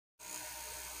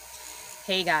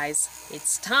Hey guys,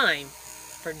 it's time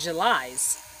for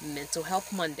July's Mental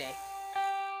Health Monday.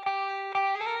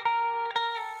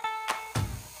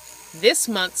 This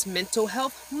month's Mental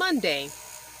Health Monday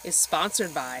is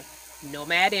sponsored by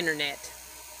Nomad Internet.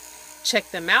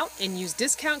 Check them out and use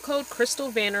discount code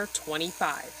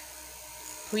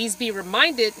CrystalVanner25. Please be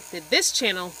reminded that this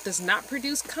channel does not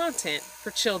produce content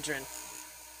for children.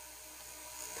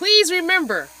 Please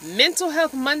remember, Mental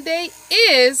Health Monday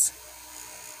is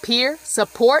peer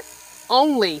support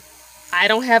only. I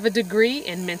don't have a degree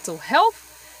in mental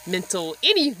health, mental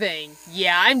anything.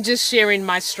 Yeah, I'm just sharing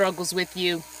my struggles with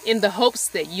you in the hopes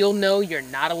that you'll know you're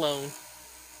not alone.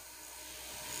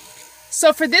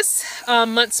 So for this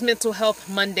month's Mental Health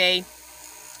Monday,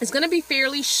 it's going to be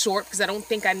fairly short because I don't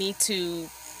think I need to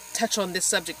touch on this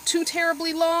subject too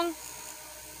terribly long.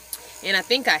 And I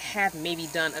think I have maybe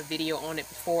done a video on it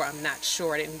before. I'm not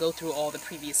sure. I didn't go through all the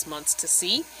previous months to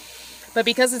see. But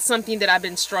because it's something that I've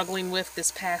been struggling with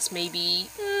this past maybe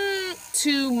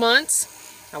 2 months,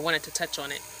 I wanted to touch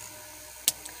on it.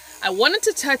 I wanted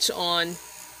to touch on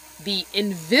the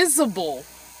invisible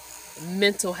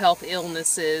mental health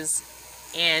illnesses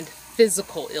and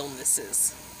physical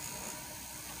illnesses.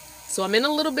 So I'm in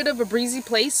a little bit of a breezy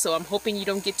place, so I'm hoping you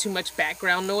don't get too much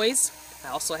background noise.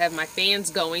 I also have my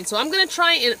fans going, so I'm going to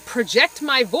try and project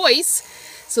my voice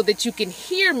so that you can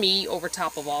hear me over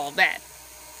top of all of that.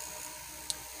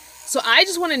 So I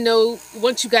just want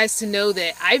you guys to know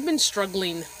that I've been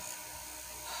struggling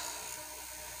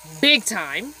big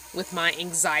time with my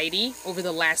anxiety over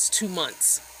the last 2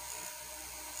 months.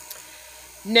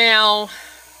 Now,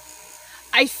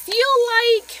 I feel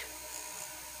like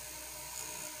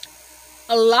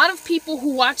a lot of people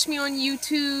who watch me on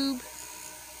YouTube,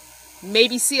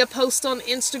 maybe see a post on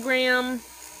Instagram,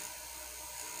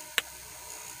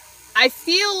 I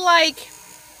feel like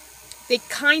they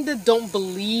kind of don't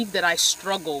believe that I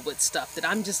struggle with stuff, that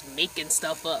I'm just making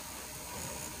stuff up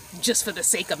just for the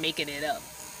sake of making it up.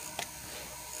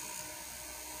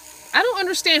 I don't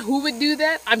understand who would do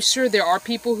that. I'm sure there are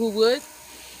people who would.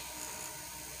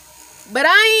 But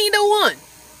I ain't the one.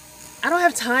 I don't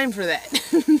have time for that.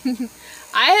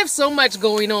 I have so much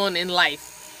going on in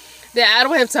life that I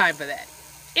don't have time for that.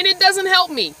 And it doesn't help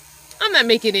me. I'm not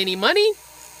making any money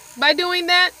by doing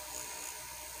that.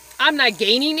 I'm not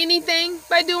gaining anything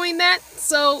by doing that,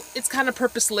 so it's kind of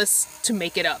purposeless to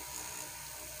make it up.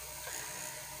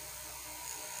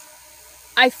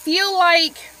 I feel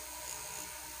like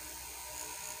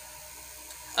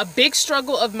a big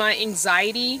struggle of my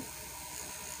anxiety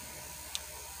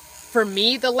for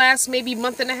me the last maybe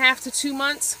month and a half to 2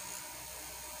 months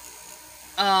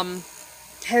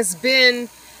has been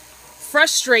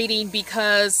frustrating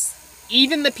because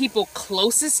even the people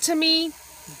closest to me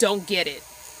don't get it.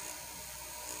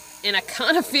 And I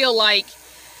kind of feel like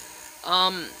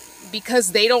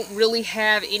because they don't really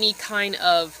have any kind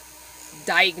of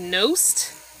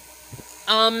diagnosed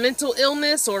mental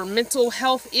illness or mental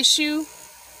health issue,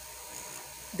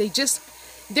 they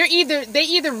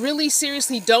either really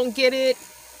seriously don't get it,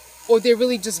 or they're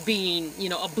really just being,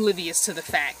 oblivious to the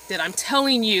fact that I'm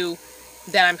telling you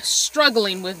that I'm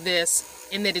struggling with this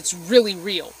and that it's really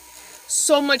real.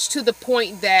 So much to the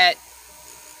point that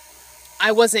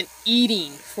I wasn't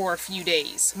eating for a few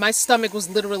days. My stomach was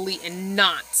literally in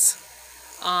knots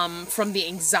from the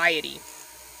anxiety.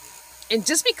 And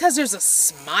just because there's a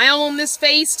smile on this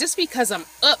face, just because I'm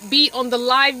upbeat on the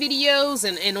live videos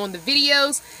and on the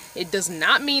videos, it does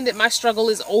not mean that my struggle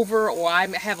is over or I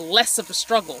have less of a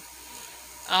struggle.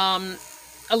 A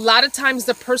lot of times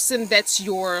the person that's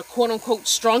your quote-unquote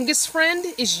strongest friend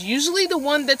is usually the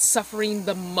one that's suffering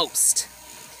the most.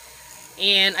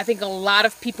 And I think a lot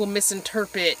of people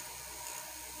misinterpret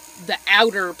the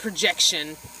outer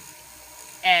projection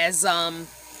as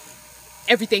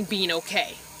everything being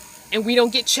okay. And we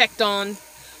don't get checked on.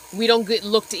 We don't get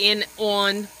looked in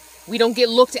on. We don't get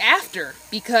looked after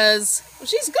because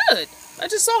she's good. I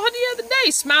just saw her the other day,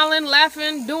 smiling,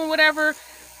 laughing, doing whatever.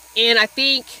 And I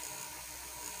think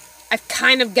I've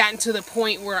kind of gotten to the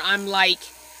point where I'm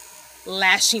like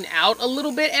lashing out a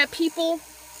little bit at people.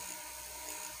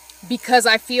 Because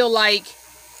I feel like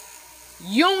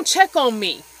you don't check on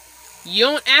me. You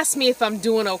don't ask me if I'm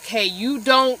doing okay. You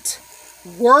don't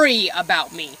worry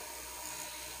about me.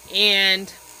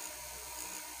 And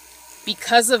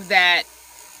because of that,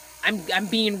 I'm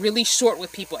being really short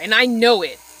with people. And I know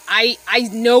it. I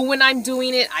know when I'm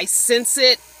doing it. I sense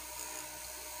it.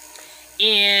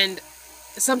 And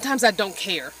sometimes I don't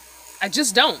care. I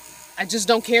just don't. I just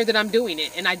don't care that I'm doing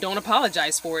it. And I don't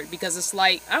apologize for it because it's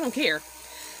like, I don't care.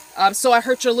 So I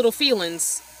hurt your little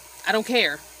feelings. I don't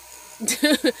care.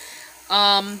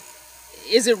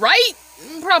 Is it right?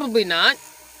 Probably not.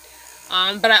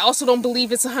 But I also don't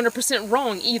believe it's 100%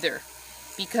 wrong either.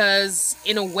 Because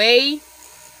in a way,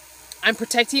 I'm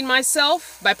protecting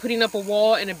myself by putting up a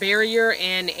wall and a barrier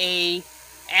and a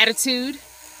attitude.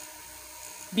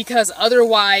 Because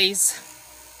otherwise,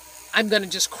 I'm going to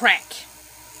just crack.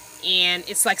 And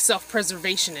it's like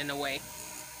self-preservation in a way.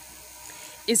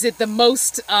 Is it the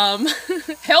most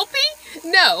healthy?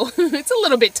 No, it's a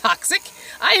little bit toxic.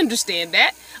 I understand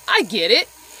that. I get it.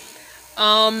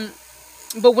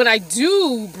 But when I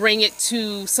do bring it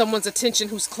to someone's attention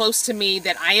who's close to me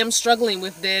that I am struggling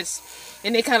with this,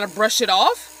 and they kind of brush it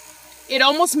off, it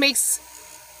almost makes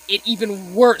it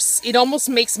even worse. It almost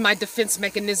makes my defense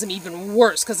mechanism even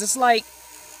worse, because it's like,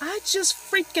 I just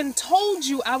freaking told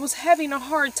you I was having a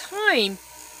hard time,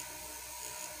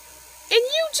 and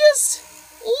you just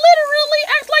literally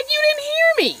act like you didn't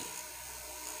hear me.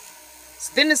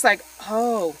 So then it's like,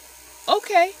 oh,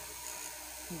 okay,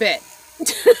 bet.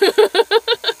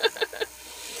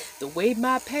 The way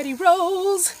my patty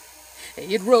rolls,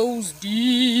 it rolls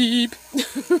deep.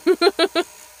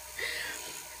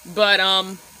 But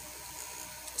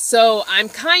so I'm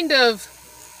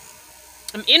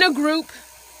in a group,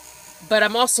 but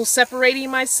I'm also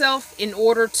separating myself in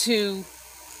order to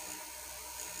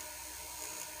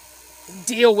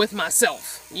deal with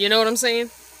myself. You know what I'm saying?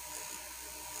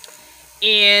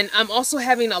 And I'm also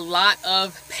having a lot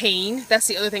of pain. That's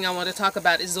the other thing I want to talk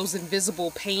about, is those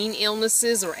invisible pain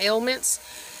illnesses or ailments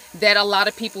that a lot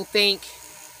of people think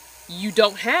you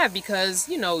don't have because,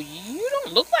 you know, you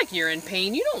don't look like you're in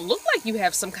pain. You don't look like you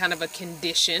have some kind of a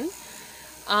condition.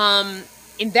 And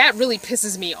that really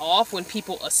pisses me off when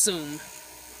people assume.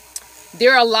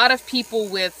 There are a lot of people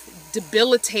with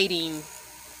debilitating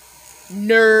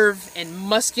nerve and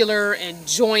muscular and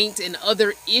joint and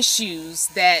other issues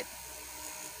that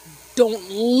don't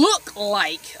look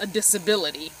like a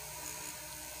disability.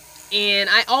 And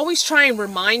I always try and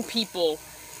remind people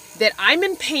that I'm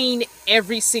in pain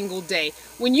every single day.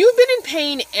 When you've been in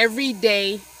pain every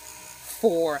day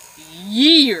for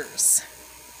years,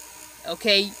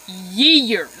 okay,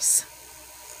 years,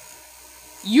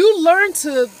 you learn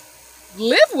to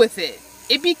live with it.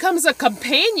 It becomes a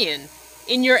companion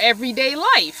in your everyday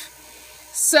life.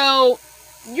 So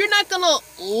you're not gonna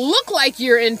look like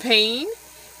you're in pain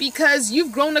because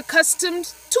you've grown accustomed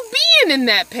to being in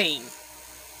that pain.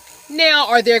 Now,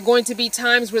 are there going to be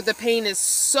times where the pain is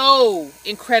so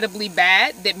incredibly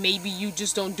bad that maybe you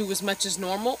just don't do as much as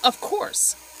normal? Of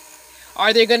course.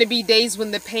 Are there going to be days when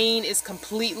the pain is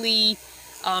completely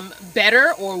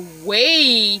better or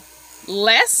way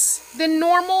less than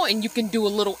normal and you can do a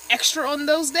little extra on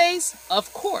those days?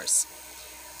 Of course.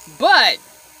 But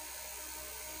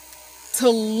to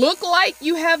look like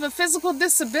you have a physical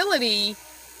disability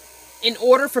in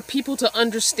order for people to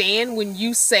understand when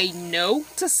you say no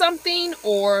to something,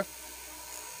 or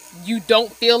you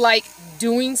don't feel like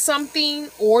doing something,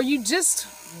 or you just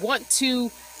want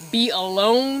to be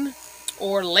alone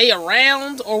or lay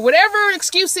around, or whatever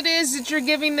excuse it is that you're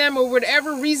giving them, or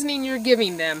whatever reasoning you're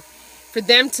giving them, for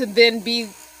them to then be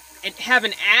and have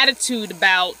an attitude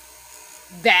about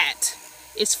that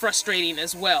is frustrating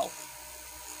as well.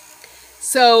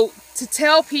 So to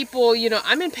tell people, you know,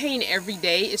 I'm in pain every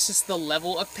day, it's just the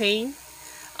level of pain.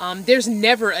 There's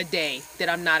never a day that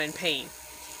I'm not in pain.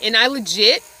 And I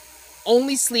legit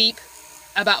only sleep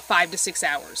about 5 to 6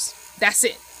 hours. That's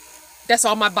it. That's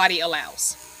all my body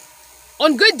allows.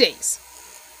 On good days.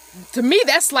 To me,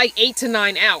 that's like 8 to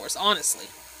 9 hours, honestly.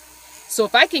 So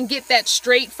if I can get that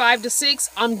straight 5 to 6,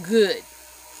 I'm good.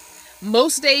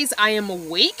 Most days I am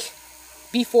awake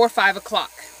before 5 o'clock.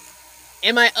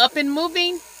 Am I up and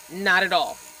moving? Not at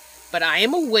all. But I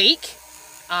am awake.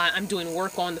 I'm doing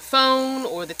work on the phone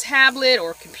or the tablet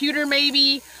or computer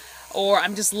maybe. Or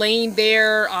I'm just laying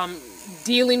there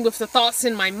dealing with the thoughts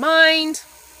in my mind.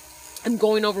 I'm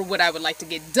going over what I would like to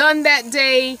get done that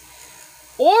day.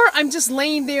 Or I'm just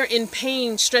laying there in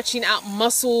pain, stretching out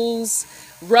muscles,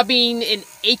 rubbing an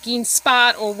aching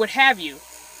spot or what have you.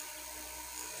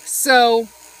 So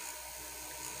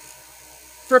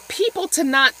for people to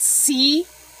not see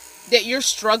that you're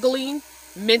struggling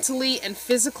mentally and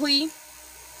physically,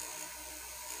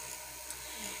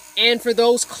 and for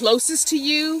those closest to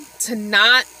you to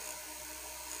not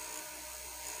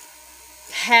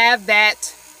have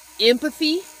that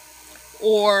empathy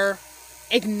or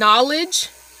acknowledge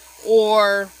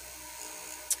or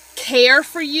care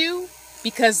for you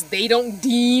because they don't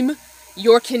deem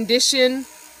your condition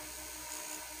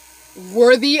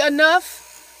worthy enough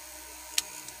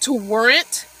to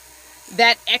warrant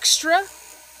that extra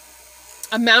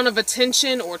amount of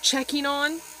attention or checking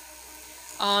on,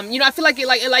 You know, I feel like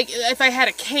if I had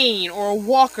a cane or a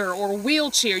walker or a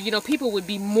wheelchair, you know, people would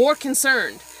be more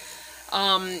concerned.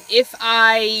 If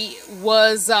I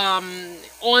was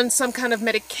on some kind of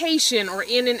medication or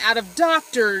in and out of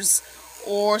doctors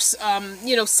or,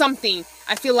 you know, something,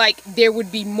 I feel like there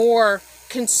would be more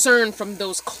concern from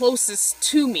those closest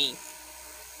to me.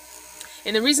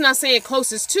 And the reason I'm saying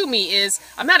closest to me is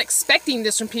I'm not expecting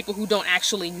this from people who don't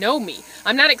actually know me.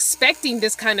 I'm not expecting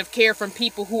this kind of care from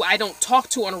people who I don't talk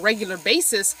to on a regular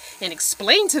basis and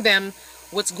explain to them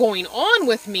what's going on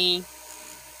with me.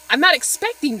 I'm not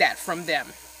expecting that from them.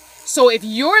 So if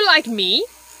you're like me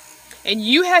and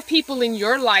you have people in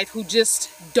your life who just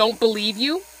don't believe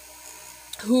you,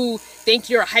 who think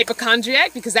you're a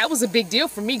hypochondriac, because that was a big deal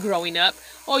for me growing up.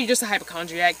 Oh, you're just a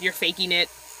hypochondriac, you're faking it.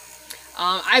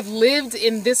 I've lived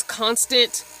in this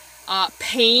constant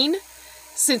pain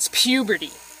since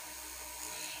puberty.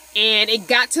 And it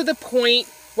got to the point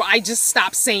where I just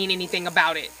stopped saying anything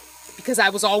about it because I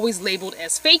was always labeled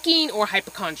as faking or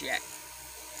hypochondriac.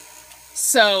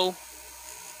 So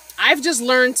I've just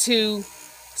learned to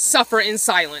suffer in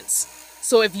silence.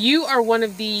 So if you are one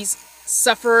of these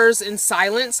sufferers in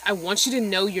silence, I want you to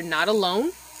know you're not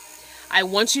alone. I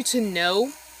want you to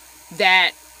know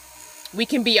that we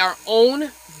can be our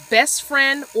own best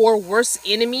friend or worst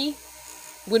enemy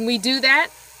when we do that.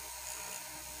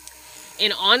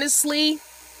 And honestly,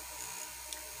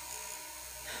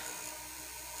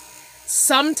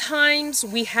 sometimes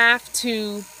we have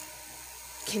to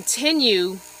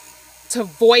continue to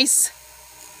voice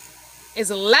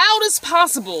as loud as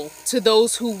possible to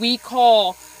those who we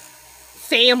call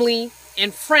family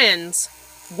and friends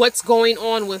what's going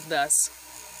on with us.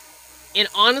 And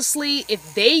honestly,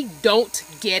 if they don't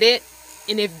get it,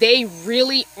 and if they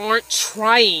really aren't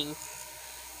trying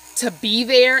to be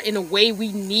there in a way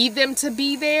we need them to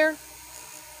be there,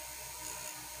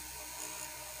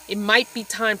 it might be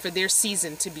time for their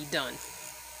season to be done.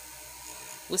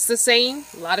 What's the saying?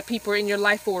 A lot of people are in your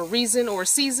life for a reason or a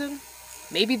season.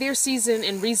 Maybe their season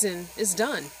and reason is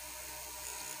done.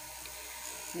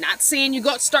 Not saying you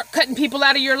got to start cutting people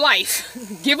out of your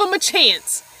life. Give them a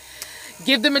chance.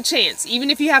 Give them a chance,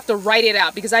 even if you have to write it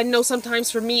out, because I know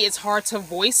sometimes for me it's hard to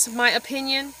voice my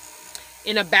opinion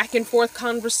in a back and forth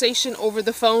conversation over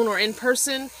the phone or in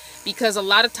person, because a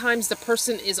lot of times the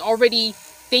person is already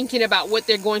thinking about what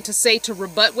they're going to say to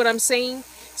rebut what I'm saying.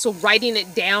 So writing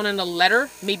it down in a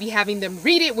letter, maybe having them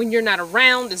read it when you're not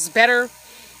around is better.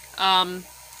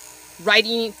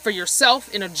 Writing for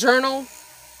yourself in a journal,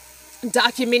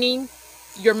 documenting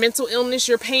your mental illness,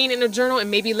 your pain in a journal,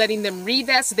 and maybe letting them read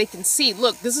that so they can see,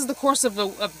 look, this is the course of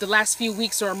the last few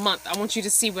weeks or a month. I want you to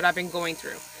see what I've been going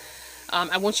through.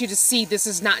 I want you to see this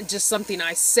is not just something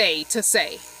I say to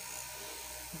say.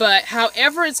 But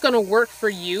however it's going to work for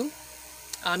you,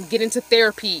 get into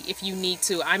therapy if you need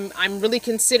to. I'm really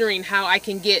considering how I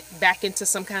can get back into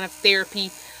some kind of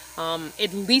therapy.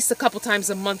 At least a couple times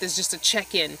a month is just a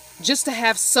check-in, just to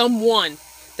have someone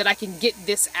that I can get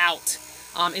this out.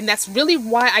 And that's really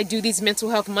why I do these Mental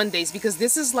Health Mondays, because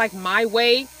this is like my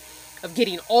way of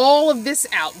getting all of this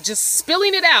out, just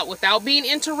spilling it out without being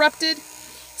interrupted,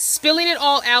 spilling it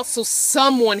all out so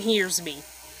someone hears me.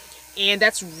 And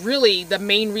that's really the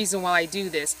main reason why I do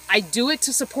this. I do it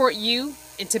to support you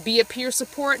and to be a peer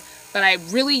support, but I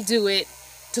really do it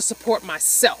to support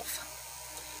myself.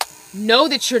 Know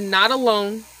that you're not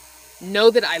alone. Know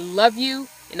that I love you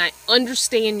and I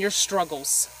understand your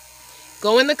struggles.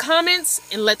 Go in the comments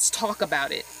and let's talk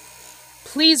about it.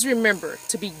 Please remember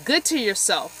to be good to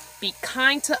yourself, be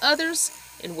kind to others,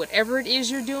 and whatever it is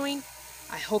you're doing,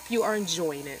 I hope you are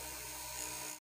enjoying it.